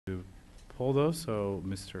poll those. So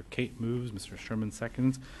Mr. Kate moves, Mr. Sherman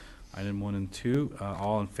seconds. Item 1 and 2,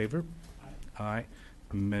 all in favor? Aye.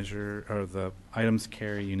 The items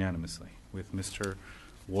carry unanimously with Mr.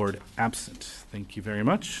 Ward absent. Thank you very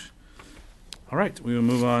much. All right, we will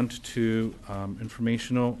move on to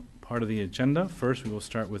informational part of the agenda. First, we will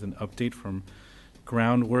start with an update from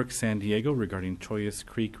Groundwork San Diego regarding Chollas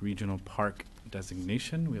Creek Regional Park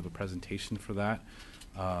designation. We have a presentation for that.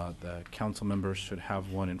 The council members should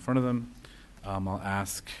have one in front of them. I'll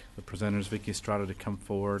ask the presenters, Vicky Estrada, to come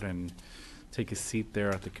forward and take a seat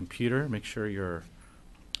there at the computer. Make sure your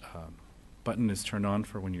button is turned on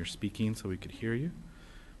for when you're speaking so we could hear you.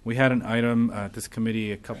 We had an item at this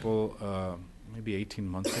committee a couple, maybe 18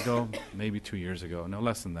 months ago, maybe 2 years ago, no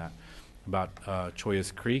less than that, about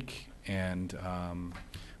Chollas Creek. And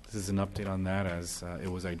this is an update on that as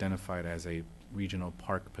it was identified as a regional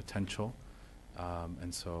park potential.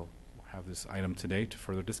 And so we'll have this item today to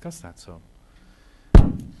further discuss that. So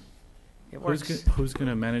who's going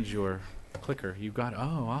to manage your clicker? You got,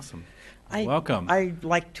 oh, awesome. Welcome. I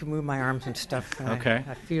like to move my arms and stuff. Okay.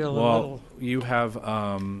 I feel a well, little. You have,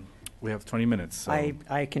 we have 20 minutes. So.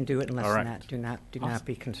 I can do it in less All than right. that. Do not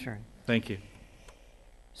be concerned. Thank you.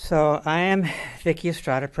 So I am Vicky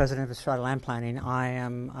Estrada, president of Estrada Land Planning. I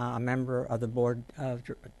am a member of the board of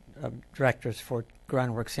directors for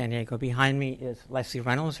Groundwork San Diego. Behind me is Leslie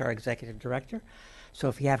Reynolds, our executive director. So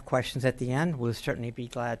if you have questions at the end, we'll certainly be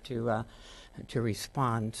glad to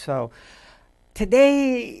respond. So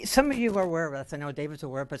today, some of you are aware of this. I know David's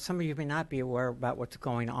aware, but some of you may not be aware about what's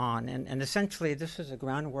going on. And essentially, this is a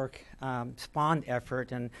Groundwork spawned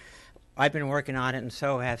effort, and I've been working on it, and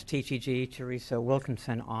so has TTG, Teresa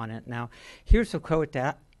Wilkinson, on it. Now, here's a quote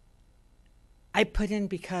that I put in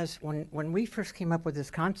because when we first came up with this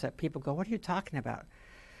concept, people go, what are you talking about?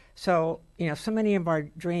 So, so many of our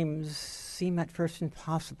dreams seem at first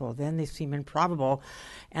impossible, then they seem improbable,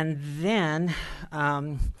 and then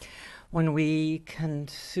when we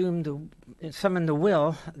summon the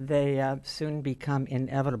will, they soon become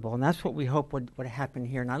inevitable, and that's what we hope would happen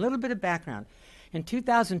here. Now, a little bit of background. In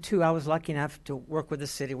 2002, I was lucky enough to work with the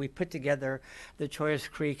city. We put together the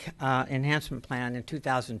Chollas Creek Enhancement Plan in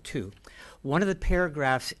 2002. One of the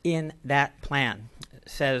paragraphs in that plan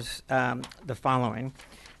says the following.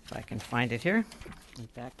 If I can find it here. In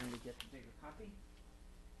fact, let me get the bigger copy.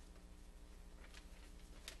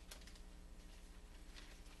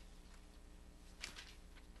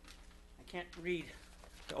 I can't read.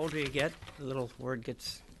 The older you get, the little word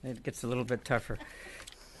gets a little bit tougher.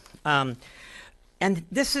 And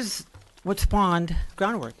this is what spawned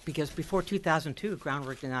Groundwork, because before 2002,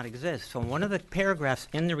 Groundwork did not exist. So one of the paragraphs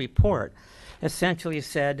in the report essentially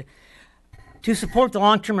said, to support the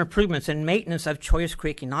long-term improvements and maintenance of Chollas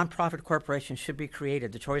Creek, a nonprofit corporation should be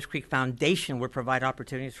created. The Chollas Creek Foundation would provide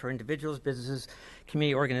opportunities for individuals, businesses,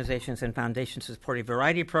 community organizations, and foundations to support a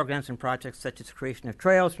variety of programs and projects such as the creation of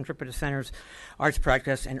trails, interpretive centers, arts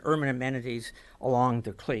projects, and urban amenities along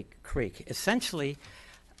the creek. Essentially,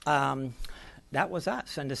 that was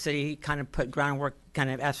us, and the city kind of put Groundwork,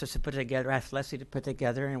 kind of asked us to put it together, asked Leslie to put it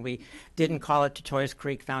together, and we didn't call it the Chollas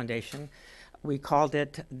Creek Foundation. We called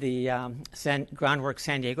it the Groundwork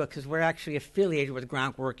San Diego because we're actually affiliated with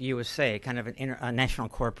Groundwork USA, kind of a national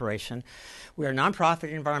corporation. We're a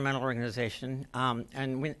nonprofit environmental organization, and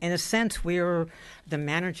in a sense, we're the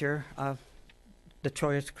manager of the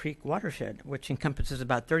Chollas Creek Watershed, which encompasses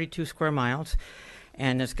about 32 square miles,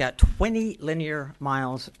 and it's got 20 linear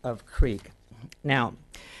miles of creek. Now,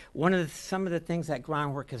 some of the things that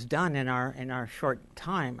Groundwork has done in our short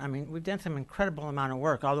time, I mean, we've done some incredible amount of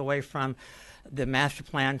work, all the way from the master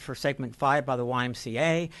plan for segment 5 by the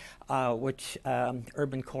YMCA, which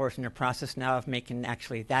Urban Corps is in the process now of making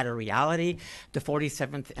actually that a reality. The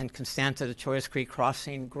 47th and Constanza, the Chollas Creek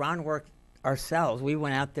crossing, Groundwork ourselves. We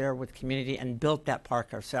went out there with community and built that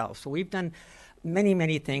park ourselves. So we've done many,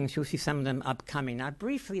 many things. You'll see some of them upcoming. Now,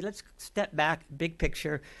 briefly, let's step back, big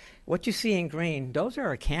picture. What you see in green, those are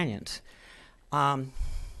our canyons.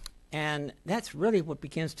 And that's really what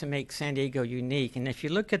begins to make San Diego unique. And if you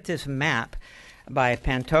look at this map by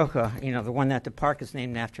Pantoja, the one that the park is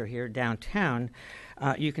named after here downtown,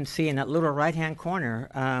 you can see in that little right-hand corner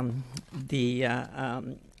the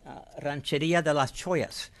Rancheria de las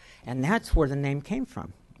Chollas. And that's where the name came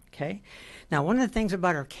from, okay? Now, one of the things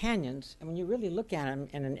about our canyons, and when you really look at them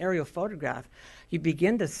in an aerial photograph, you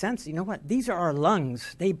begin to sense, you know what, these are our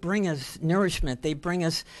lungs. They bring us nourishment. They bring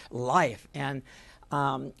us life. And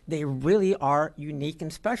they really are unique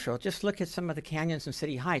and special. Just look at some of the canyons in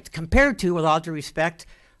City Heights compared to, with all due respect,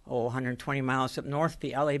 120 miles up north,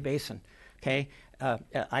 the LA Basin, okay?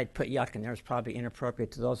 I'd put yuck in there. It's probably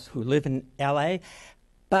inappropriate to those who live in LA.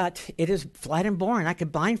 But it is flat and boring. I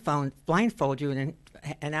could blindfold you, and then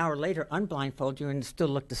an hour later unblindfold you, and still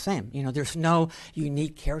look the same. You know, there's no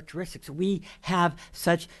unique characteristics. We have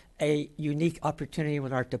such a unique opportunity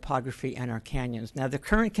with our topography and our canyons. Now, the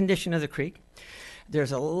current condition of the creek,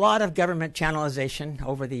 there's a lot of government channelization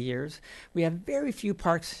over the years. We have very few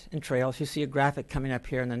parks and trails. You see a graphic coming up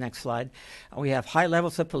here in the next slide. We have high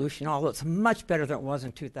levels of pollution, although it's much better than it was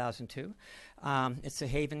in 2002. It's a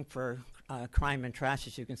haven for crime and trash,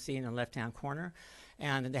 as you can see in the left-hand corner.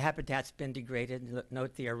 And the habitat's been degraded.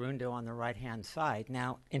 Note the arundo on the right-hand side.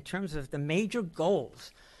 Now, in terms of the major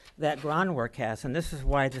goals that Groundwork has, and this is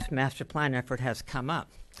why this master plan effort has come up,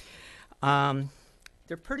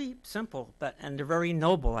 they're pretty simple, and they're very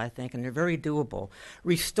noble, I think, and they're very doable.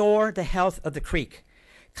 Restore the health of the creek.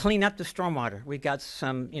 Clean up the stormwater. We've got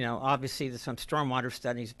some, obviously there's some stormwater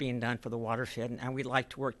studies being done for the watershed, and we'd like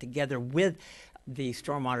to work together with the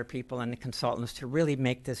stormwater people and the consultants to really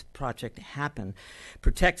make this project happen.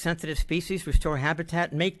 Protect sensitive species, restore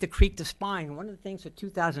habitat, make the creek the spine. One of the things the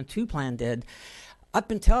 2002 plan did, up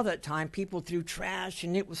until that time, people threw trash,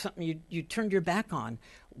 and it was something you turned your back on.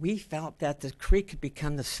 We felt that the creek could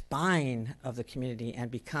become the spine of the community and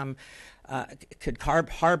could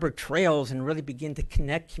harbor trails and really begin to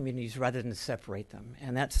connect communities rather than separate them.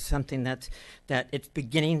 And that's something that it's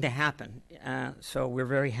beginning to happen. So we're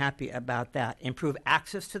very happy about that. Improve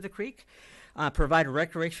access to the creek, provide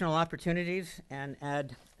recreational opportunities, and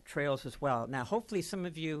add trails as well. Now, hopefully some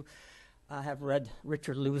of you have read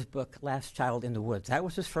Richard Liu's book, Last Child in the Woods. That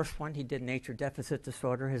was his first one. He did nature deficit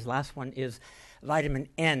disorder. His last one is vitamin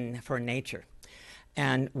N for nature.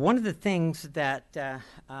 And one of the things that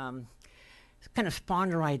kind of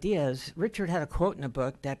spawned our ideas, Richard had a quote in the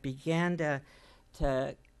book that began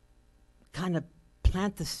to kind of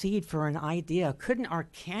plant the seed for an idea. Couldn't our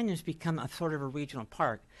canyons become a sort of a regional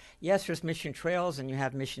park? Yes, there's Mission Trails, and you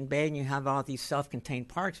have Mission Bay, and you have all these self-contained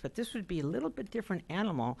parks, but this would be a little bit different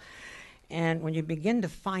animal. And when you begin to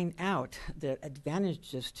find out the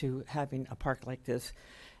advantages to having a park like this,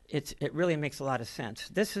 it really makes a lot of sense.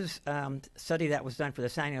 This is a study that was done for the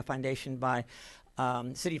San Diego Foundation by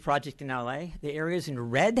City Project in LA. The areas in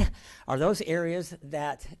red are those areas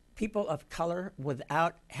that people of color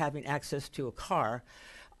without having access to a car,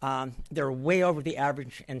 they're way over the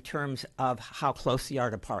average in terms of how close they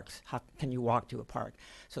are to parks. How can you walk to a park?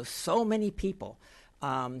 So many people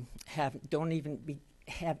don't even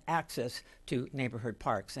have access to neighborhood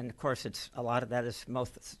parks. And of course, a lot of that is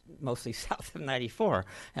mostly south of 94,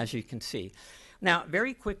 as you can see. Now,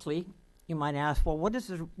 very quickly, you might ask, well, what is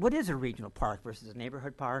a regional park versus a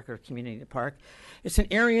neighborhood park or a community park? It's an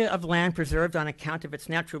area of land preserved on account of its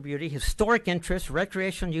natural beauty, historic interest,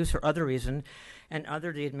 recreational use, or other reason, and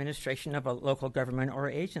under the administration of a local government or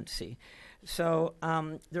agency. So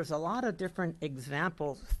there's a lot of different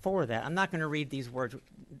examples for that. I'm not going to read these words.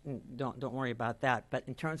 Don't worry about that. But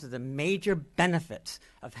in terms of the major benefits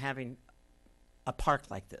of having a park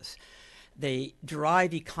like this, they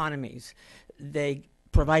drive economies. They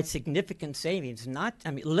provide significant savings,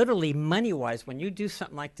 literally money-wise. When you do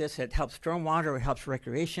something like this, it helps stormwater, it helps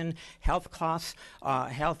recreation, health costs.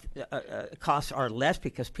 Costs are less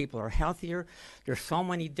because people are healthier. There's so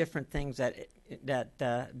many different things that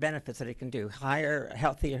benefits that it can do.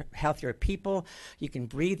 Healthier people. You can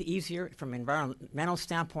breathe easier from an environmental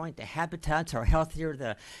standpoint. The habitats are healthier.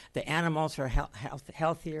 The animals are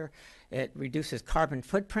healthier. It reduces carbon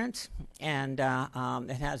footprints, and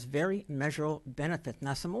it has very measurable benefits.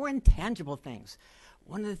 Now, some more intangible things.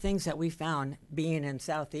 One of the things that we found, being in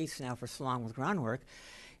Southeast now for so long with Groundwork,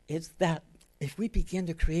 is that if we begin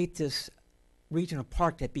to create this regional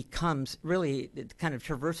park that becomes really, it kind of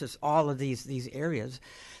traverses all of these areas,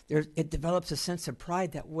 it develops a sense of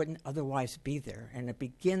pride that wouldn't otherwise be there. And it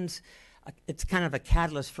begins, it's kind of a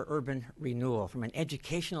catalyst for urban renewal. From an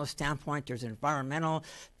educational standpoint, there's environmental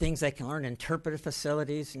things they can learn, interpretive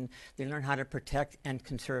facilities, and they learn how to protect and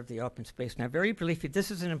conserve the open space. Now, very briefly,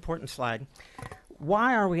 this is an important slide.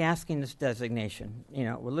 Why are we asking this designation? With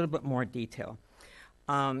a little bit more detail.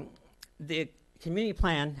 The community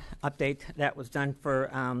plan update that was done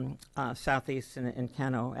for Southeast and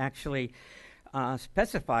Cano actually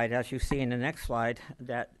specified, as you see in the next slide,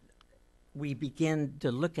 that we begin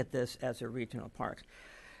to look at this as a regional park.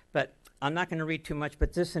 But I'm not going to read too much,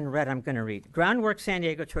 but this in red I'm going to read. Groundwork San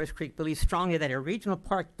Diego Choice Creek believes strongly that a regional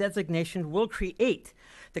park designation will create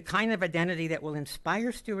the kind of identity that will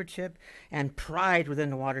inspire stewardship and pride within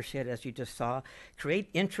the watershed, as you just saw, create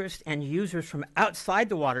interest and users from outside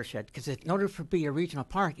the watershed, because in order for it to be a regional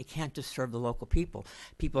park, it can't just serve the local people.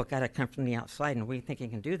 People have got to come from the outside, and we think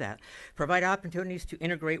it can do that. Provide opportunities to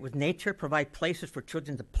integrate with nature, provide places for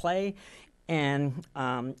children to play, and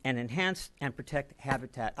enhance and protect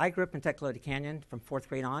habitat. I grew up in Tecolote Canyon from 4th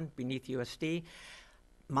grade on beneath USD.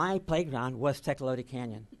 My playground was Tecolote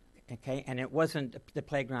Canyon, okay, and it wasn't the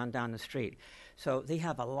playground down the street. So they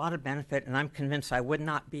have a lot of benefit, and I'm convinced I would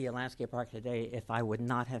not be a landscape architect today if I would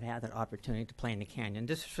not have had that opportunity to play in the canyon.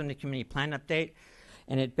 This is from the community plan update,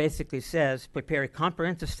 and it basically says, prepare a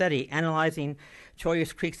comprehensive study analyzing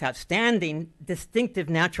Chollas Creek's outstanding, distinctive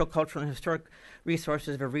natural, cultural, and historic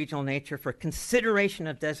resources of a regional nature for consideration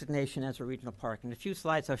of designation as a regional park. In a few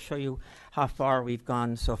slides, I'll show you how far we've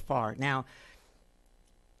gone so far. Now,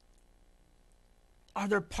 are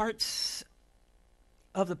there parts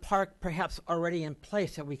of the park perhaps already in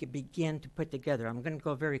place that we could begin to put together? I'm going to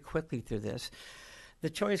go very quickly through this. The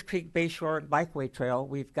Chollas Creek Bayshore Bikeway Trail,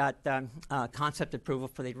 we've got concept approval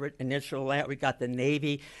for the initial layout. We got the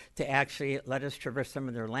Navy to actually let us traverse some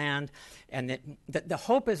of their land. And the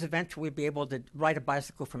hope is eventually we'll be able to ride a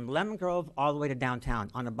bicycle from Lemon Grove all the way to downtown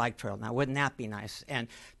on a bike trail. Now, wouldn't that be nice? And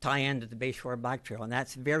tie into the Bayshore Bike Trail. And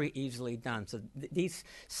that's very easily done. So these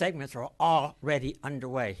segments are already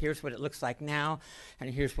underway. Here's what it looks like now,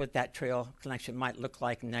 and here's what that trail connection might look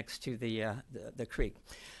like next to the creek.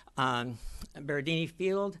 Berardini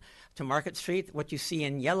Field to Market Street. What you see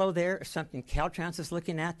in yellow there is something Caltrans is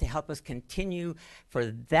looking at to help us continue for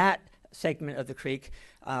that segment of the creek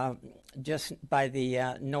just by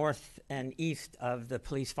the north and east of the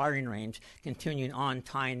police firing range, continuing on,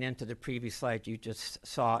 tying into the previous slide you just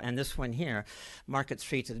saw. And this one here, Market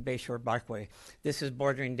Street to the Bayshore Barkway. This is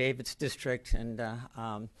bordering David's district and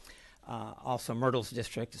also Myrtle's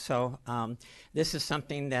district. So this is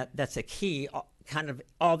something that's a key. Kind of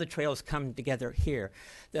all the trails come together here.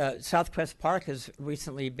 The Southwest Park has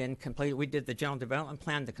recently been completed. We did the general development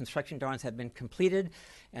plan. The construction drawings have been completed,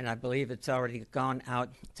 and I believe it's already gone out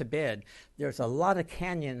to bid. There's a lot of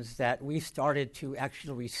canyons that we started to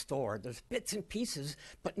actually restore. There's bits and pieces,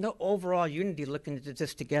 but no overall unity looking at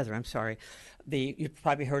this together. I'm sorry. You've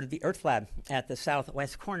probably heard of the Earth Lab at the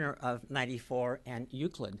southwest corner of 94 and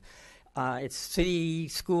Euclid. It's city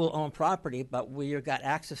school-owned property, but we've got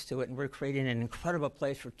access to it, and we're creating an incredible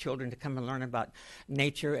place for children to come and learn about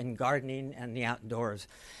nature and gardening and the outdoors.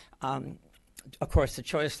 Of course, the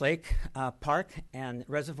Chollas Lake Park and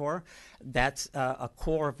Reservoir, that's a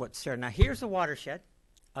core of what's there. Now, here's the watershed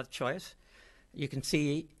of Chollas. You can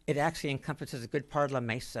see it actually encompasses a good part of La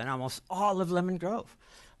Mesa and almost all of Lemon Grove.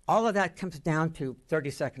 All of that comes down to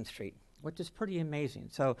 32nd Street, which is pretty amazing.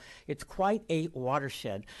 So it's quite a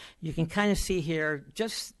watershed. You can kind of see here,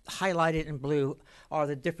 just highlighted in blue, are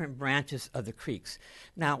the different branches of the creeks.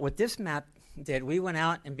 Now, what this map did, we went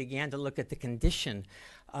out and began to look at the condition.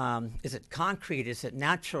 Is it concrete? Is it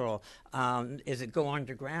natural? Is it go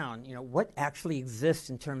underground? You know, what actually exists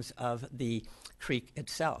in terms of the creek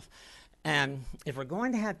itself? And if we're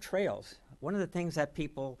going to have trails, one of the things that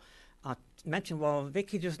people mentioned, well,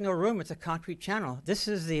 Vicky, there's no room. It's a concrete channel. This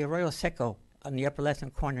is the Arroyo Seco on the upper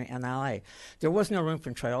left-hand corner in LA. There was no room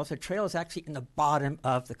for trails. The trail is actually in the bottom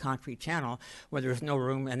of the concrete channel where there's no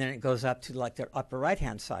room, and then it goes up to like the upper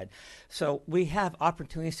right-hand side. So we have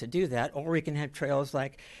opportunities to do that, or we can have trails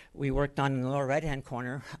like we worked on in the lower right-hand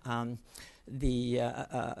corner, the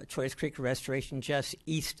Chollas Creek Restoration just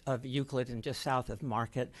east of Euclid and just south of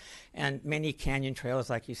Market, and many canyon trails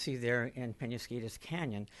like you see there in Penasquitos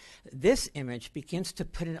Canyon. This image begins to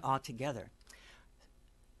put it all together.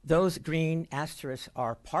 Those green asterisks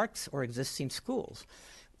are parks or existing schools.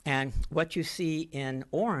 And what you see in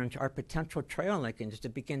orange are potential trail linkages to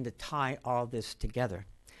begin to tie all this together.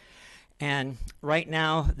 And right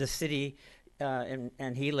now, the city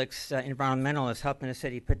and Helix Environmental is helping the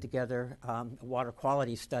city put together a water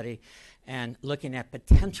quality study and looking at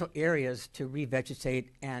potential areas to revegetate,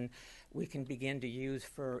 and we can begin to use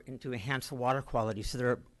to enhance the water quality. So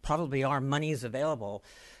there probably are monies available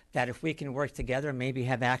that if we can work together, maybe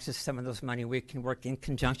have access to some of those money, we can work in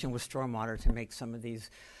conjunction with stormwater to make some of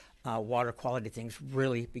these water quality things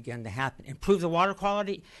really begin to happen. Improve the water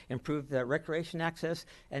quality, improve the recreation access,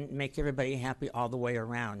 and make everybody happy all the way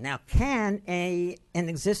around. Now, can an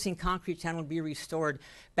existing concrete channel be restored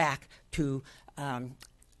back to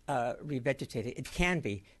revegetated? It can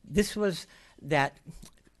be. This was that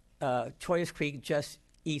Chollas Creek just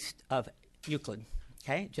east of Euclid,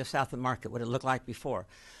 okay, just south of Market, what it looked like before.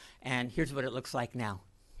 And here's what it looks like now,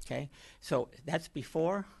 okay? So that's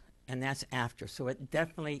before, and that's after. So it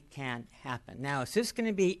definitely can happen. Now, is this going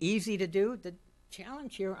to be easy to do? The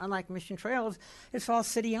challenge here, unlike Mission Trails, it's all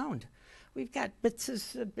city-owned. we've got bits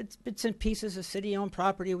and pieces of city-owned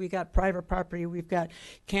property. We've got private property. We've got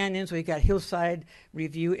canyons. We've got hillside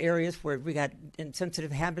review areas where we got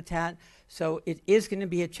sensitive habitat. So it is going to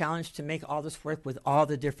be a challenge to make all this work with all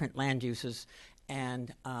the different land uses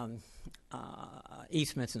and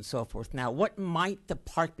easements and so forth. Now, what might the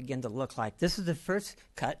park begin to look like? This is the first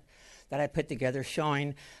cut that I put together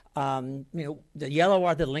showing, the yellow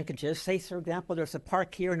are the linkages. Say, for example, there's a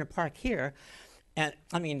park here and a park here. And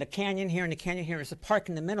I mean, the canyon here and the canyon here is a park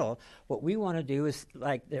in the middle. What we want to do is,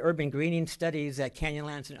 like the urban greening studies that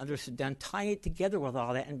Canyonlands and others have done, tie it together with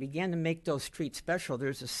all that and begin to make those streets special.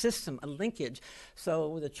 There's a system, a linkage.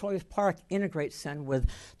 So the Chollas Park integrates then with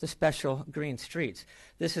the special green streets.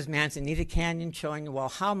 This is Manzanita Canyon showing, well,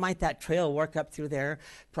 how might that trail work up through there?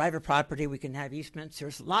 Private property, we can have easements.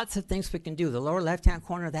 There's lots of things we can do. The lower left-hand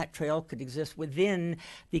corner of that trail could exist within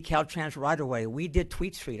the Caltrans right-of-way. We did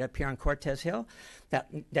Tweet Street up here on Cortez Hill.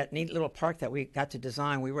 That neat little park that we got to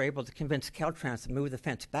design, we were able to convince Caltrans to move the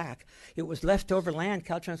fence back. It was leftover land.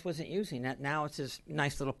 Caltrans wasn't using that. Now it's this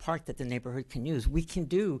nice little park that the neighborhood can use. We can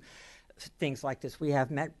do things like this. We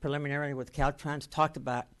have met preliminarily with Caltrans, talked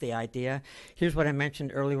about the idea. Here's what I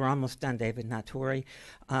mentioned earlier. We're almost done, David, not to worry.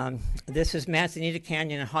 This is Manzanita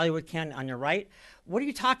Canyon and Hollywood Canyon on your right. What are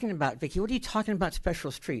you talking about, Vicki? What are you talking about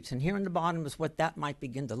special streets? And here on the bottom is what that might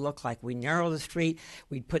begin to look like. We narrow the street.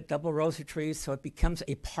 We'd put double rows of trees so it becomes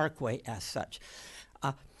a parkway as such.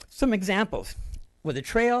 Some examples. With a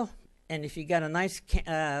trail, and if you got a nice,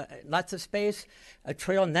 lots of space, a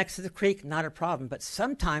trail next to the creek, not a problem. But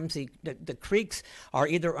sometimes the creeks are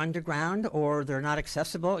either underground or they're not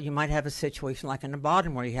accessible. You might have a situation like in the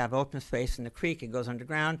bottom where you have open space in the creek, it goes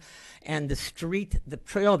underground. And the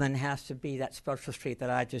trail then has to be that special street that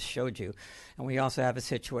I just showed you. And we also have a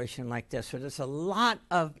situation like this. So there's a lot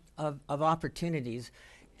of opportunities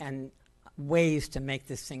and ways to make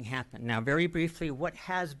this thing happen. Now, very briefly, what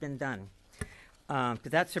has been done?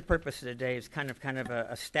 Because that's the purpose of today, is kind of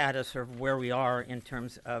a status of where we are in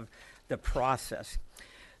terms of the process.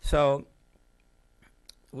 So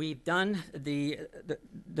we've done the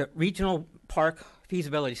regional park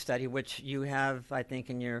feasibility study, which you have, I think,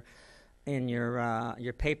 in your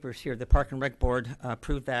papers here. The Park and Rec Board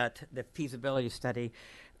approved the feasibility study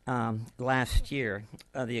last year.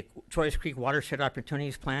 The Chollas Creek Watershed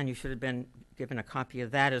Opportunities Plan, you should have been given a copy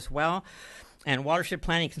of that as well. And watershed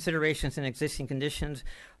planning considerations and existing conditions.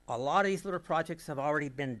 A lot of these little projects have already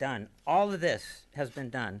been done. All of this has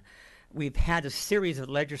been done. We've had a series of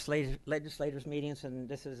legislators meetings, and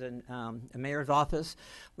this is in the mayor's office.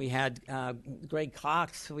 We had Greg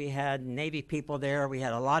Cox. We had Navy people there. We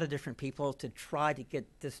had a lot of different people to try to get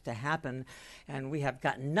this to happen. And we have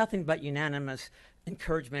gotten nothing but unanimous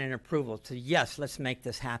encouragement and approval to, yes, let's make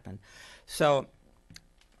this happen. So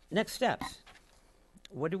next steps.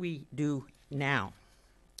 What do we do now?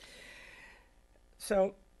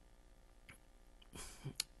 So,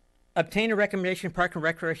 obtain a recommendation Park and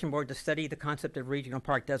Recreation Board to study the concept of regional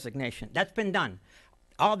park designation. That's been done.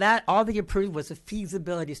 All they approved was a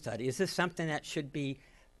feasibility study. Is this something that should be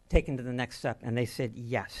taken to the next step? And they said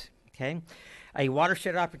yes. Okay. A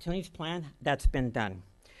watershed opportunities plan, that's been done.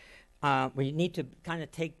 We need to kind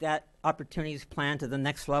of take that opportunities plan to the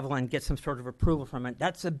next level and get some sort of approval from it.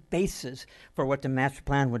 That's a basis for what the master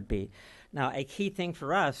plan would be. Now, a key thing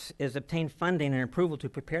for us is obtain funding and approval to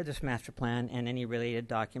prepare this master plan and any related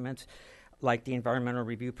documents, like the environmental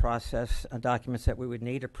review process documents that we would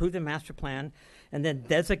need, approve the master plan, and then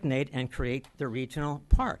designate and create the regional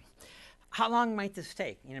park. How long might this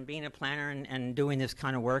take? Being a planner and doing this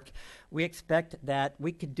kind of work, we expect that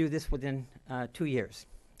we could do this within 2 years.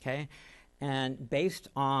 Okay, and based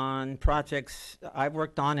on projects I've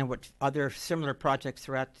worked on and what other similar projects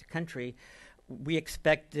throughout the country, we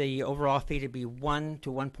expect the overall fee to be $1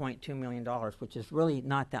 to $1.2 million, which is really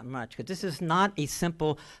not that much, because this is not a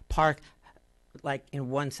simple park like in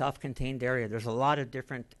one self-contained area. There's a lot of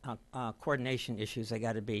different coordination issues that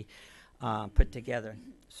got to be put together.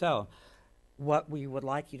 So what we would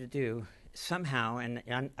like you to do somehow,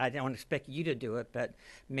 and I don't expect you to do it, but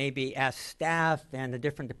maybe ask staff and the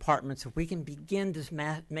different departments if we can begin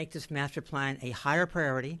to make this master plan a higher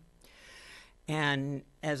priority. And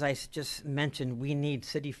as I just mentioned, we need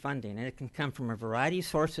city funding, and it can come from a variety of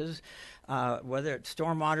sources, whether it's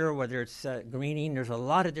stormwater, whether it's greening. There's a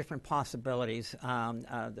lot of different possibilities.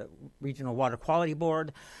 The Regional Water Quality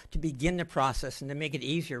Board, to begin the process and to make it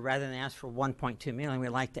easier, rather than ask for $1.2 million, we'd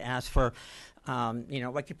like to ask for,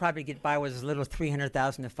 what you probably get by with as little as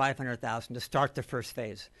 $300,000 to $500,000 to start the first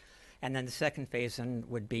phase. And then the second phase then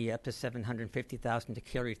would be up to $750,000 to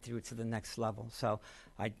carry through to the next level. So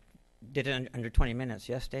I did it under 20 minutes.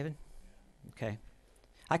 Yes, David? Okay.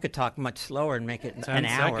 I could talk much slower and make it 10 an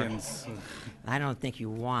hour. seconds. I don't think you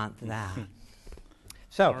want that. All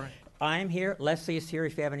So right. I'm here. Leslie is here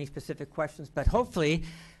if you have any specific questions. But hopefully,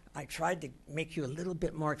 I tried to make you a little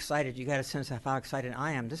bit more excited. You got a sense of how excited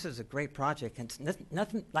I am. This is a great project. And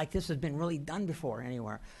nothing like this has been really done before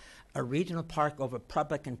anywhere. A regional park over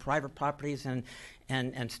public and private properties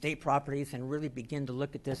and state properties, and really begin to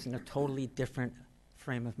look at this in a totally different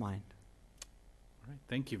frame of mind. All right.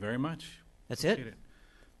 Thank you very much. That's Appreciate it?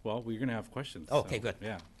 Well, we're going to have questions. Okay, so, good.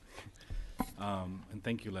 Yeah. And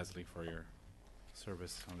thank you, Leslie, for your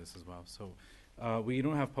service on this as well. So we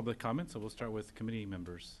don't have public comments, so we'll start with committee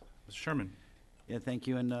members. Mr. Sherman. Yeah, thank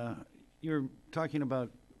you. And you're talking about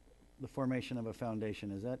the formation of a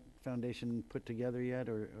foundation. Is that foundation put together yet,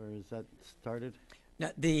 or is that started? Now,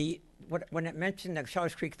 when it mentioned the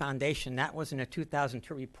Chollas Creek Foundation, that was in a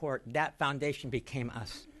 2002 report. That foundation became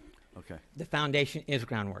us. Okay. The foundation is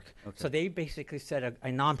Groundwork. Okay. So they basically said a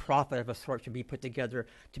nonprofit of a sort should be put together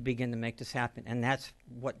to begin to make this happen, and that's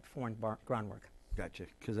what formed Groundwork. Gotcha.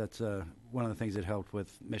 Because that's one of the things that helped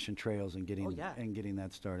with Mission Trails and getting and getting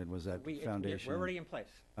that started was that foundation. We're already in place.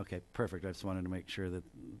 Okay, perfect. I just wanted to make sure that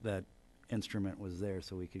that instrument was there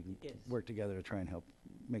so we could work together to try and help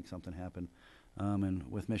make something happen. And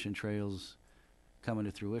with Mission Trails coming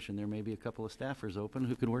to fruition, there may be a couple of staffers open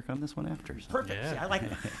who could work on this one after. So. Perfect. Yeah. See, I like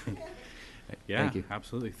that. Yeah, Thank you.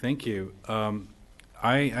 absolutely. Thank you.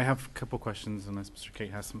 I have a couple questions, unless Mr.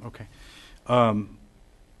 Kate has some. Okay.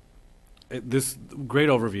 This great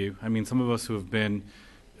overview. I mean, some of us who have been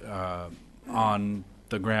on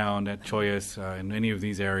the ground at Chollas in any of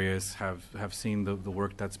these areas have seen the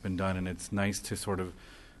work that's been done, and it's nice to sort of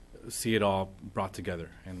see it all brought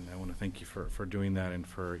together. And I want to thank you for doing that and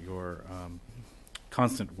for your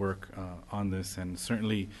constant work on this. And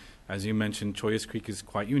certainly, as you mentioned, Chollas Creek is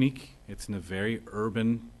quite unique. It's in a very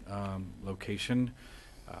urban location.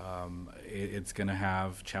 It's going to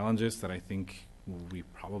have challenges that I think we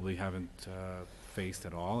probably haven't faced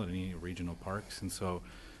at all at any regional parks. And so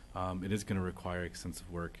it is going to require extensive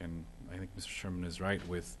work. And I think Mr. Sherman is right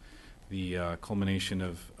with the culmination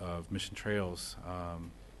of Mission Trails.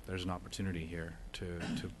 There's an opportunity here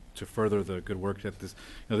to further the good work that this,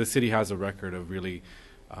 the city has a record of really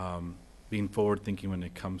being forward thinking when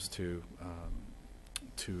it comes to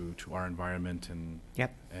our environment, and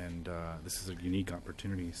and this is a unique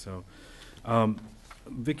opportunity. So,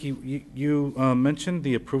 Vicki, you mentioned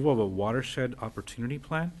the approval of a watershed opportunity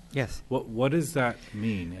plan. Yes. What does that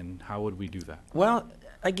mean, and how would we do that? Well,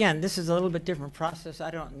 again, this is a little bit different process.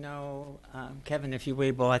 I don't know, Kevin, if you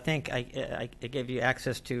will, but I think I gave you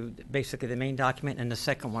access to basically the main document and the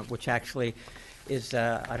second one, which actually is,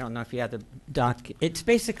 I don't know if you have the doc. It's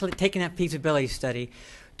basically taking that feasibility study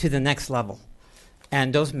to the next level.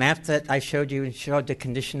 And those maps that I showed you showed the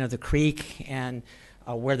condition of the creek and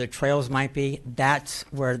where the trails might be. That's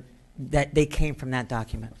where they came from that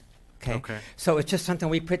document. Okay. So it's just something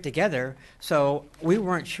we put together. So we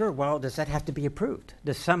weren't sure, well, does that have to be approved?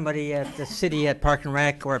 Does somebody at the city at Park and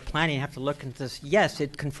Rec or at planning have to look into this? Yes,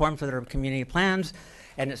 it conforms with our community plans,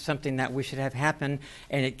 and it's something that we should have happen,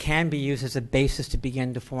 and it can be used as a basis to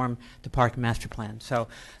begin to form the park master plan. So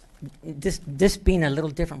this being a little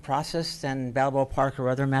different process than Balboa Park or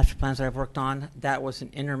other master plans that I've worked on, that was an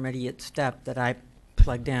intermediate step that I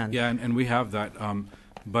plugged in. Yeah, and we have that.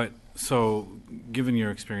 But so, given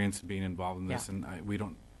your experience being involved in this, and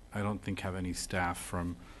I don't think have any staff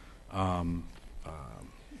from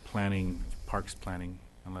planning, parks planning,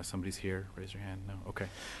 unless somebody's here. Raise your hand. No. Okay.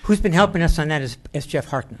 Who's been helping us on that is Jeff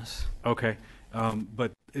Harkness. Okay.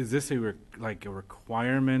 But is this a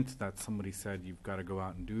requirement that somebody said you've got to go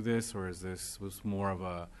out and do this, or is this was more of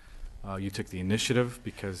a you took the initiative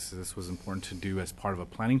because this was important to do as part of a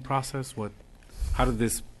planning process? How did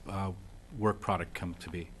this work product come to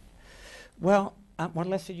be? Well,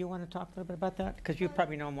 Leslie, do you want to talk a little bit about that? Because you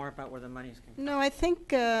probably know more about where the money's coming from. No, I think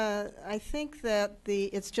that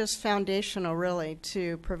it's just foundational, really,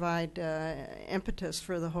 to provide impetus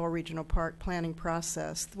for the whole regional park planning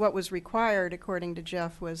process. What was required, according to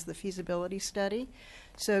Jeff, was the feasibility study.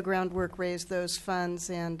 So Groundwork raised those funds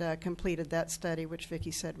and completed that study, which Vicki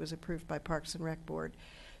said was approved by Parks and Rec Board.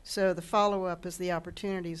 So the follow-up is the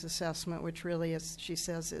opportunities assessment, which really, as she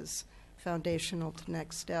says, is foundational to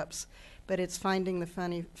next steps. But it's finding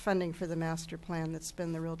the funding for the master plan that's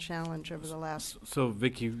been the real challenge over the last. So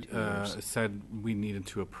Vicki said we needed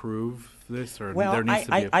to approve this, or well, there needs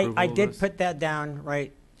to be approval. I of did this? put that down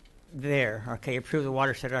right there. Okay, approve the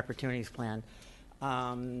watershed opportunities plan.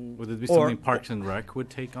 Would it be or- something Parks and Rec would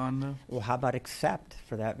take on, though? Well, how about accept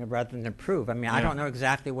for that rather than approve? I mean, I Yeah. don't know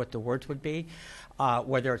exactly what the words would be,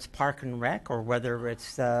 whether it's Park and Rec or whether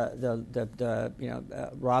it's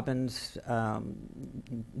Robbins,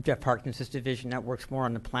 Jeff Harkness's division that works more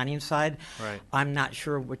on the planning side. Right. I'm not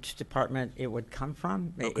sure which department it would come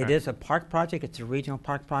from. It Okay. is a park project. It's a regional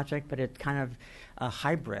park project, but it's kind of a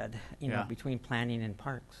hybrid, Yeah. between planning and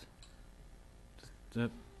parks.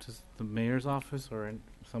 Does the mayor's office or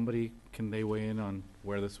somebody, can they weigh in on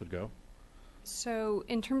where this would go? So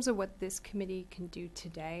in terms of what this committee can do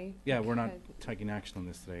today. Yeah, we're not because- taking action on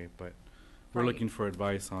this today, but we're Right. looking for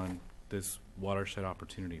advice on this watershed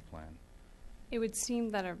opportunity plan. It would seem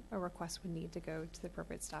that a request would need to go to the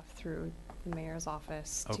appropriate staff through the mayor's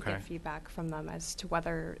office to Okay. get feedback from them as to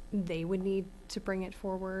whether they would need to bring it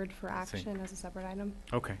forward for I see. action as a separate item.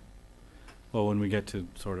 Okay. Well, when we get to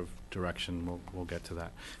sort of direction, we'll get to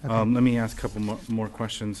that. Okay. Let me ask a couple more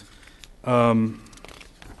questions.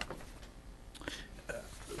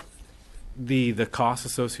 The costs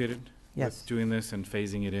associated Yes. with doing this and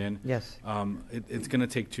phasing it in. Yes. It's going to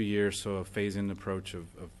take 2 years, so a phase-in approach of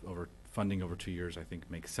over funding over 2 years, I think,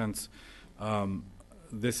 makes sense.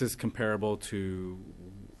 This is comparable to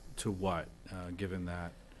what, given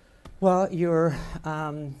that? Well, your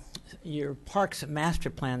parks master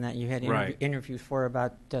plan that you had Right. interviewed for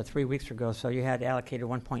about 3 weeks ago, so you had allocated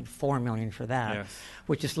 $1.4 million for that, Yes.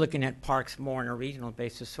 which is looking at parks more on a regional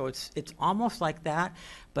basis. So it's almost like that,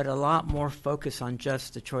 but a lot more focus on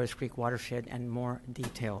just the Chollas Creek watershed and more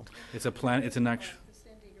detailed. It's a plan. It's an actual.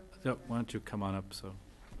 So why don't you come on up? So.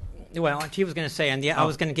 Well, and she was going to say, and I Oh.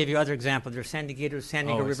 was going to give you other examples. There's San Diego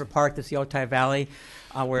Oh, I River see. Park, that's the Otay Valley,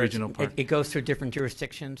 where Regional park. it goes through different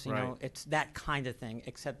jurisdictions. You know, Right. it's that kind of thing,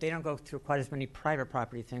 except they don't go through quite as many private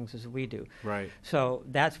property things as we do. Right. So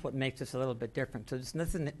that's what makes us a little bit different. So there's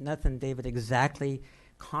nothing, David, exactly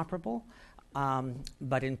comparable.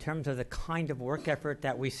 But in terms of the kind of work effort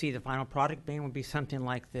that we see the final product being would be something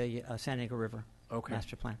like the San Diego River Okay.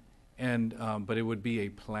 master plan. And but it would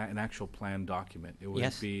be an actual plan document. It would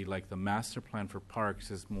Yes. be like the master plan for parks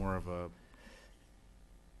is more of a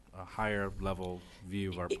higher level view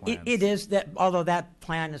of our plans. It is that, although that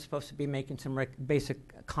plan is supposed to be making some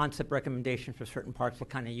basic concept recommendations for certain parks, what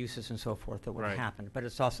kind of uses and so forth that would Right. happen. But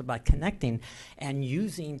it's also about connecting and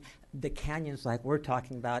using the canyons like we're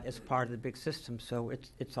talking about as part of the big system. So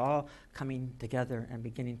it's all coming together and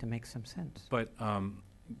beginning to make some sense. But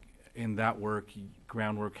in that work,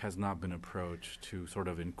 Groundwork has not been approached to sort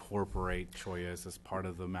of incorporate Chollas as part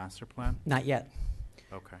of the master plan? Not yet.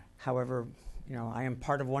 Okay. However, I am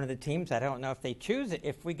part of one of the teams. I don't know if they choose it.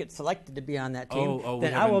 If we get selected to be on that team, we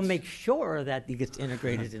then I will haven't- make sure that it gets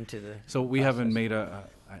integrated into the So we haven't process. made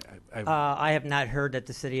I have not heard that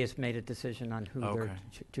the city has made a decision on who they're Okay.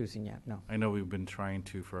 choosing yet, no. I know we've been trying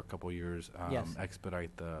to, for a couple years, Yes.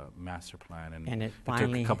 expedite the master plan, and And it took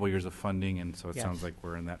finally, a couple years of funding, and so it Yes. sounds like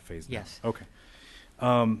we're in that phase now. Yes. Okay.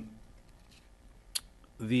 What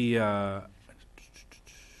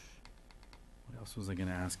else was I going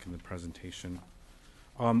to ask in the presentation?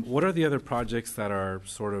 What are the other projects that are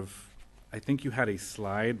sort of, I think you had a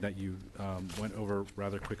slide that you went over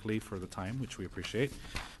rather quickly for the time, which we appreciate,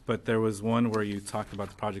 but there was one where you talked about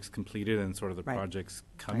the projects completed and sort of the Right. projects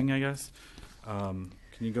coming, I guess. Can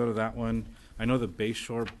you go to that one? I know the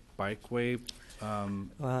Bayshore Bikeway Well,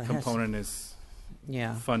 it has- component is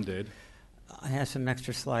yeah, funded. I have some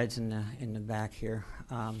extra slides in the back here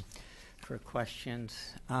for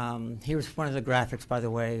questions. Here's one of the graphics, by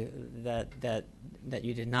the way, that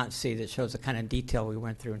you did not see that shows the kind of detail we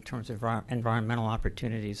went through in terms of our environmental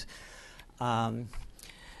opportunities. The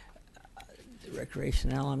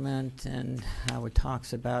recreation element and how it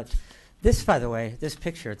talks about this, by the way, this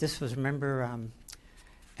picture. This was, remember,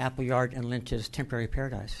 Appleyard and Lynch's Temporary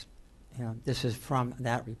Paradise. This is from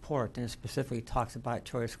that report, and it specifically talks about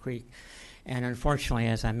Chollas Creek. And unfortunately,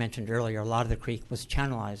 as I mentioned earlier, a lot of the creek was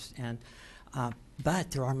channelized.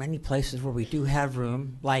 But there are many places where we do have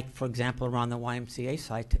room, like, for example, around the YMCA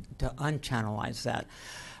site, to unchannelize that.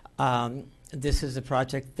 This is a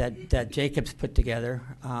project that Jacobs put together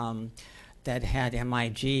that had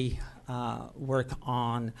MIG work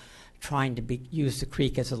on trying to use the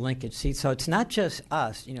creek as a linkage. See, so it's not just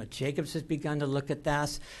us. Jacobs has begun to look at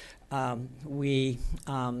that. The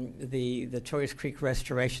Chollas Creek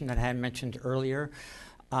restoration that I had mentioned earlier,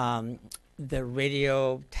 the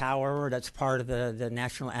radio tower that's part of the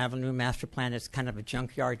National Avenue Master Plan is kind of a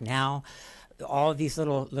junkyard now. All of these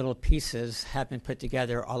little pieces have been put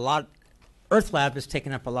together. Earth Lab has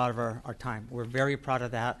taken up a lot of our time. We're very proud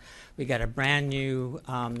of that. We got a brand new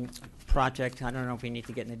project. I don't know if we need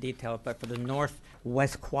to get into detail, but for the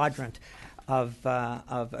northwest quadrant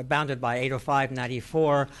bounded by 805,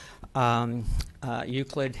 94,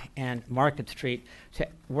 Euclid, and Market Street,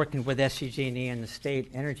 working with SCG&E and the State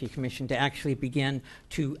Energy Commission to actually begin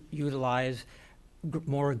to utilize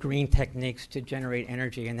more green techniques to generate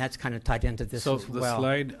energy, and that's kind of tied into this So as the well.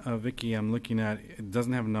 slide, Vicky, I'm looking at, it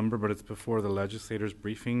doesn't have a number, but it's before the legislators'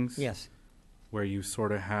 briefings. Yes. Where you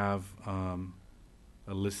sort of have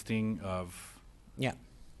a listing of Yeah.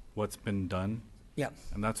 what's been done. Yeah.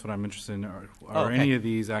 And that's what I'm interested in. Are okay. any of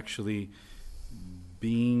these actually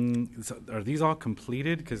are these all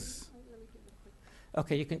completed? Because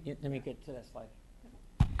Okay, let me get to that slide.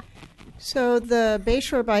 So the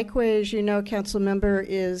Bayshore Bikeway, as you know, council member,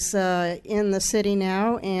 is in the city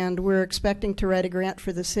now, and we're expecting to write a grant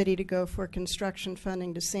for the city to go for construction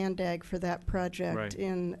funding to Sandag for that project Right.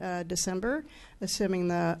 in December, assuming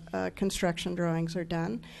the construction drawings are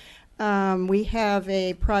done. We have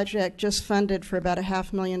a project just funded for about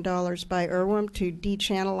 $500,000 by IRWIM to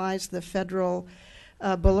dechannelize the federal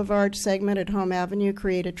boulevard segment at Home Avenue,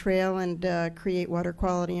 create a trail, and create water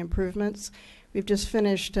quality improvements. We've just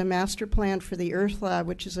finished a master plan for the Earth Lab,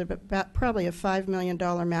 which is about probably a $5 million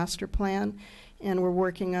master plan, and we're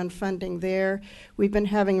working on funding there. We've been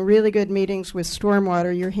having really good meetings with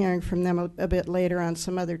Stormwater. You're hearing from them a bit later on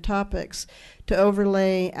some other topics to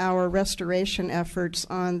overlay our restoration efforts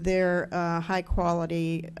on their high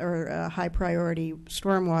quality or high priority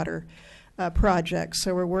stormwater projects.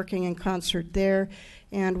 So we're working in concert there.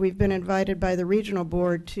 And we've been invited by the regional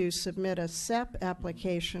board to submit a SEP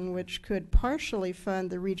application, which could partially fund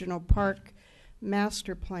the regional park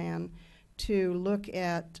master plan to look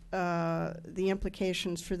at the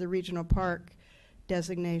implications for the regional park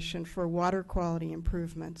designation for water quality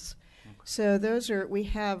improvements. Okay. So we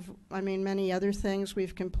have, many other things.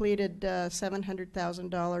 We've completed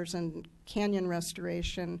 $700,000 in canyon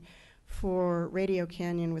restoration for Radio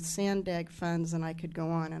Canyon with Sandag funds, and I could go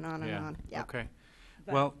on and on and on. Yeah. Okay.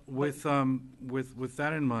 Well, with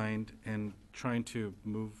that in mind and trying to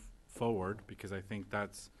move forward, because I think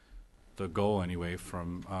that's the goal anyway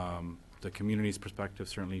from the community's perspective,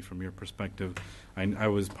 certainly from your perspective. I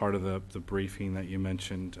was part of the briefing that you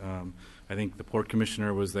mentioned. I think the Port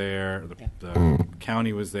Commissioner was there, the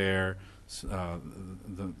county was there,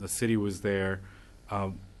 the city was there.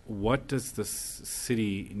 What does the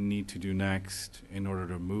city need to do next in order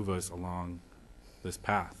to move us along this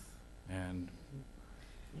path? And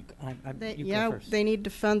they need to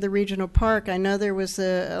fund the regional park. I know there was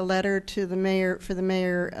a letter to the mayor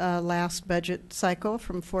last budget cycle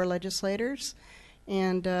from 4 legislators,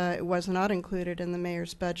 and it was not included in the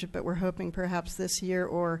mayor's budget, but we're hoping perhaps this year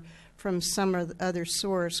or from some other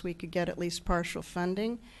source we could get at least partial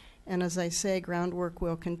funding. And as I say, Groundwork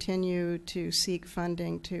will continue to seek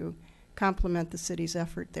funding to complement the city's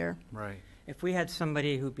effort there. right. If we had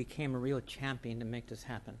somebody who became a real champion to make this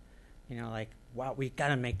happen, wow, we've got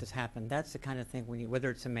to make this happen. That's the kind of thing we need, whether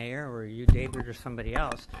it's a mayor or you, David, or somebody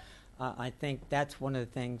else. I think that's one of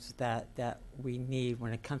the things that we need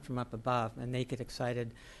when it comes from up above, and they get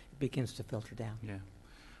excited, it begins to filter down. Yeah.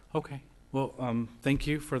 Okay. Well, thank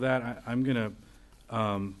you for that. I'm going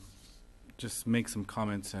to just make some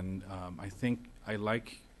comments, and I think I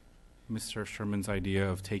like Mr. Sherman's idea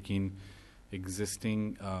of taking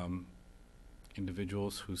existing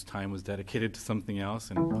individuals whose time was dedicated to something else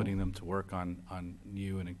and putting them to work on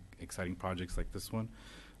new and exciting projects like this one.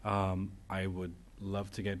 I would love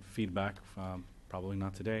to get feedback, probably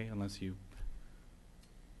not today, unless you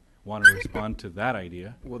want to respond to that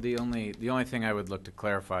idea. Well, the only thing I would look to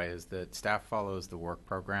clarify is that staff follows the work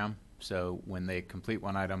program. So when they complete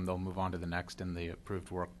one item, they'll move on to the next in the approved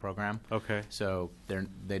work program. Okay. So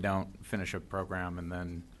they don't finish a program and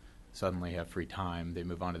then suddenly have free time. They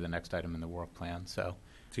move on to the next item in the work plan. So,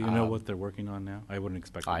 do you know what they're working on now? I wouldn't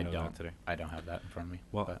expect to know that today. I don't have that in front of me.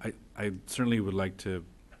 Well, I certainly would like to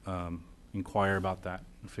inquire about that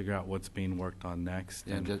and figure out what's being worked on next.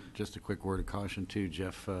 Yeah, and just a quick word of caution, too.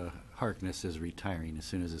 Jeff Harkness is retiring as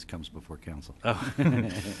soon as this comes before council. Oh.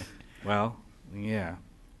 Well, yeah.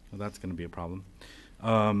 Well, that's going to be a problem.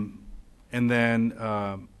 And then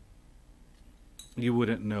you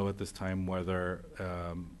wouldn't know at this time whether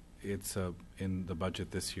it's in the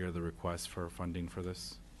budget this year, the request for funding for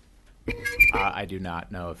this? I do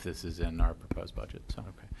not know if this is in our proposed budget. So.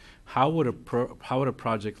 Okay. How would a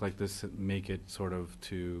project like this make it sort of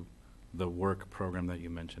to the work program that you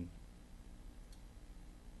mentioned?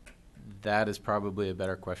 That is probably a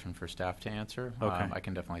better question for staff to answer. Okay. I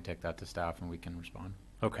can definitely take that to staff and we can respond.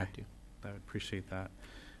 Okay. I would appreciate that.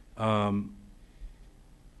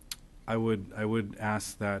 I would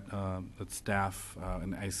ask that that staff,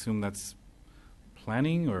 and I assume that's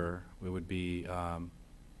planning, or it would be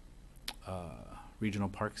regional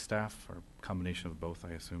park staff, or combination of both,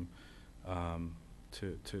 I assume,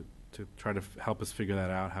 to try to help us figure that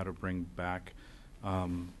out, how to bring back,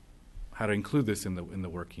 how to include this in the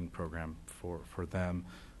working program for them,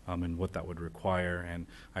 and what that would require. And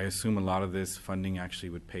I assume a lot of this funding actually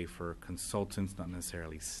would pay for consultants, not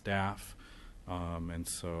necessarily staff. And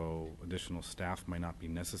so additional staff might not be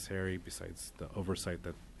necessary besides the oversight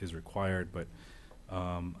that is required. But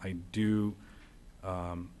I do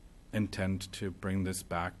intend to bring this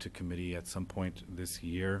back to committee at some point this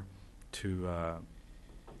year to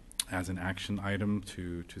as an action item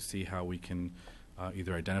to see how we can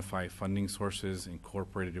either identify funding sources,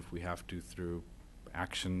 incorporate it if we have to through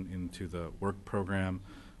action into the work program.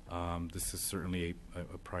 This is certainly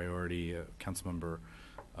a priority. Councilmember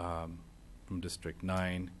from District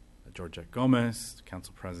 9, Georgette Gomez,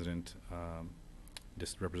 Council President,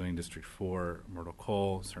 representing District 4, Myrtle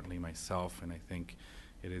Cole, certainly myself, and I think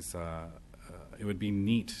it is it would be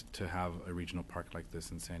neat to have a regional park like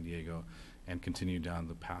this in San Diego and continue down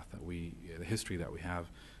the path that the history that we have,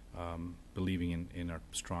 believing in our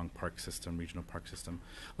strong park system, regional park system.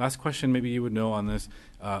 Last question, maybe you would know on this.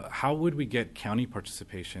 How would we get county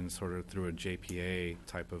participation sort of through a JPA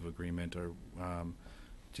type of agreement, or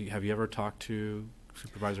have you ever talked to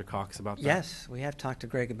Supervisor Cox about that? Yes, we have talked to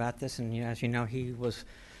Greg about this, and as you know, he was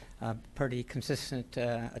a pretty consistent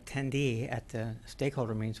attendee at the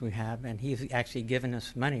stakeholder meetings we have, and he's actually given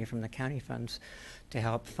us money from the county funds to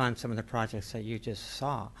help fund some of the projects that you just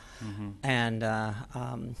saw. Mm-hmm. And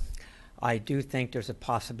I do think there's a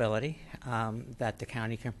possibility that the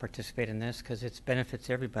county can participate in this because it benefits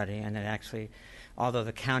everybody, and it actually, although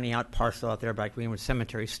the county out parcel out there by Greenwood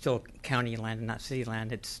Cemetery is still county land and not city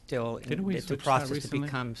land, it's still it's a switch that process to recently?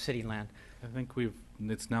 become city land. I think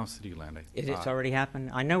it's now city land. It's already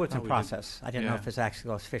happened? I know it's Oh, in we process. I didn't know Yeah. if it's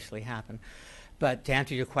actually officially happened. But to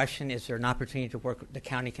answer your question, is there an opportunity to work, the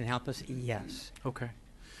county can help us? Yes. Okay.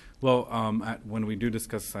 Well, when we do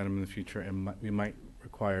discuss this item in the future, we might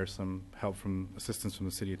require some help from assistance from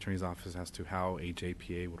the city attorney's office as to how a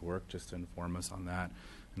JPA would work, just to inform us on that,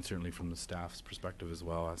 and certainly from the staff's perspective as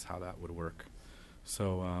well as how that would work.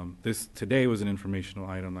 So this today was an informational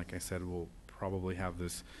item. Like I said, we'll probably have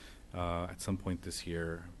this at some point this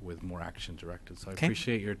year with more action directed. So Okay. I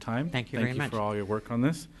appreciate your time. Thank you very much. Thank you for all your work on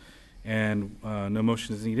this. And no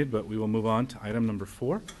motion is needed, but we will move on to item number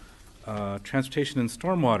 4, transportation and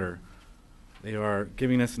stormwater. They are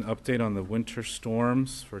giving us an update on the winter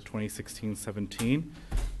storms for 2016-17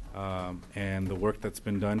 and the work that's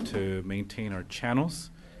been done to maintain our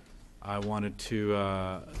channels. I wanted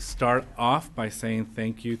to start off by saying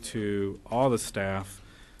thank you to all the staff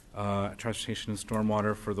at Transportation and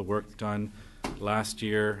Stormwater for the work done last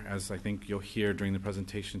year. As I think you'll hear during the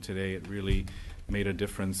presentation today, it really made a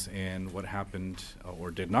difference in what happened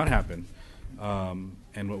or did not happen,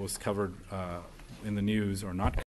 and what was covered in the news or not